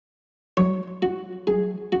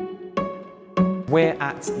We're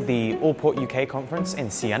at the Alport UK conference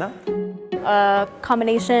in Siena. A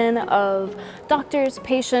combination of doctors,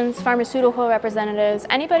 patients, pharmaceutical representatives,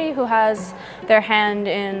 anybody who has their hand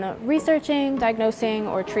in researching, diagnosing,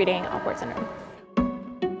 or treating Alport syndrome.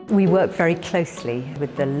 We work very closely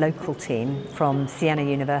with the local team from Siena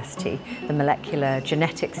University, the molecular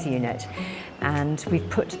genetics unit, and we've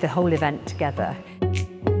put the whole event together.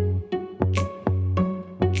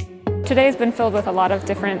 Today has been filled with a lot of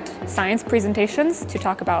different science presentations to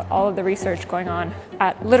talk about all of the research going on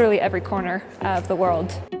at literally every corner of the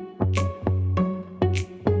world.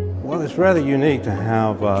 Well, it's rather unique to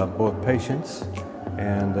have both patients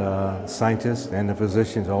and scientists and the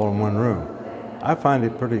physicians all in one room. I find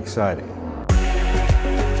it pretty exciting.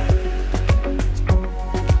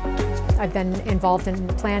 I've been involved in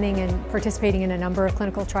planning and participating in a number of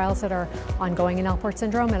clinical trials that are ongoing in Alport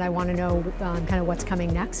syndrome, and I want to know kind of what's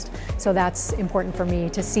coming next. So that's important for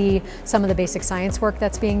me to see some of the basic science work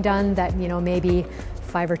that's being done that, you know, maybe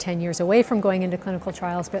 5 or 10 years away from going into clinical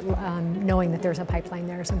trials, but knowing that there's a pipeline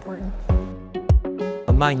there is important.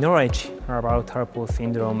 My knowledge about Alport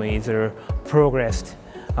syndrome is progressed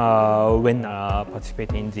when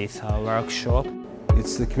participating in this workshop.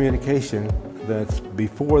 It's the communication that's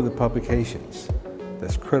before the publications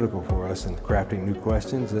that's critical for us in crafting new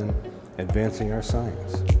questions and advancing our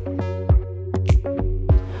science.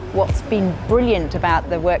 What's been brilliant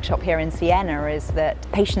about the workshop here in Siena is that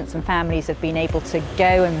patients and families have been able to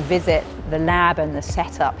go and visit the lab and the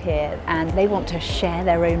setup here, and they want to share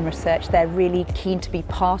their own research. They're really keen to be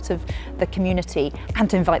part of the community and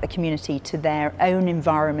to invite the community to their own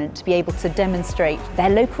environment, to be able to demonstrate their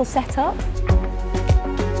local setup.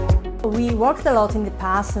 We worked a lot in the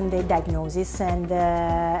past on the diagnosis and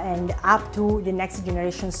up to the next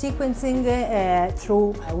generation sequencing,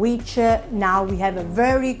 through which now we have a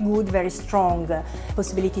very good, very strong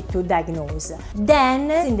possibility to diagnose. Then,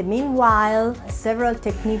 in the meanwhile, several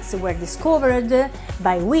techniques were discovered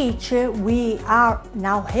by which we are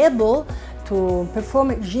now able to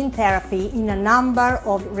perform gene therapy in a number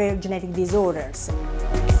of rare genetic disorders.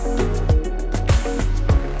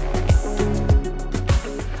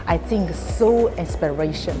 I think so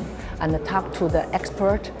inspiration and talk to the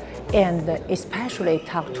expert and especially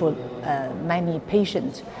talk to many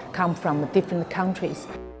patients come from different countries.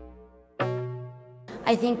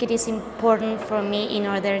 I think it is important for me in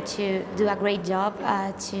order to do a great job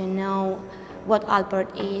to know what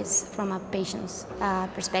Alport is from a patient's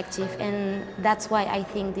perspective, and that's why I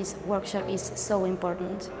think this workshop is so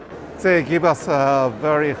important. They give us a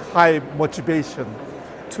very high motivation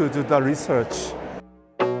to do the research.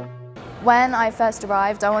 When I first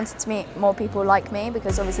arrived, I wanted to meet more people like me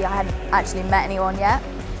because obviously I hadn't actually met anyone yet.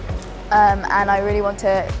 And I really want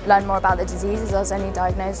to learn more about the disease as I was only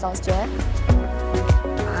diagnosed last year.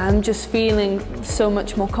 I'm just feeling so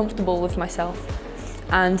much more comfortable with myself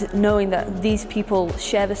and knowing that these people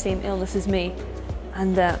share the same illness as me,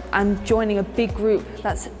 and I'm joining a big group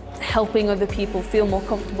that's helping other people feel more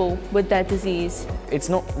comfortable with their disease. It's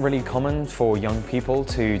not really common for young people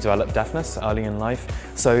to develop deafness early in life,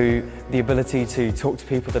 so the ability to talk to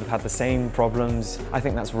people that have had the same problems, I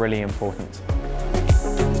think that's really important.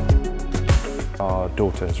 Our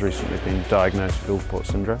daughter has recently been diagnosed with Alport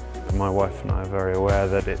syndrome. My wife and I are very aware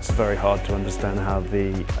that it's very hard to understand how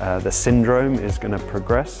the syndrome is going to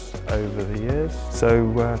progress over the years, so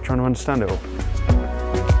we're trying to understand it all.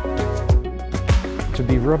 To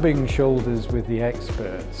be rubbing shoulders with the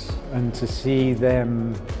experts and to see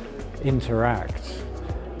them interact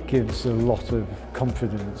gives a lot of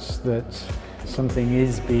confidence that something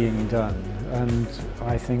is being done, and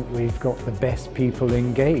I think we've got the best people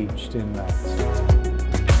engaged in that.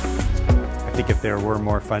 I think if there were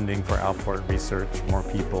more funding for Alport research, more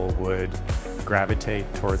people would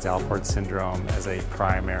gravitate towards Alport syndrome as a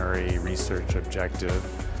primary research objective.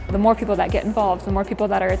 The more people that get involved, the more people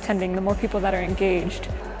that are attending, the more people that are engaged,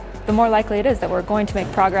 the more likely it is that we're going to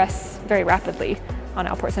make progress very rapidly on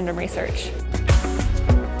Alport syndrome research.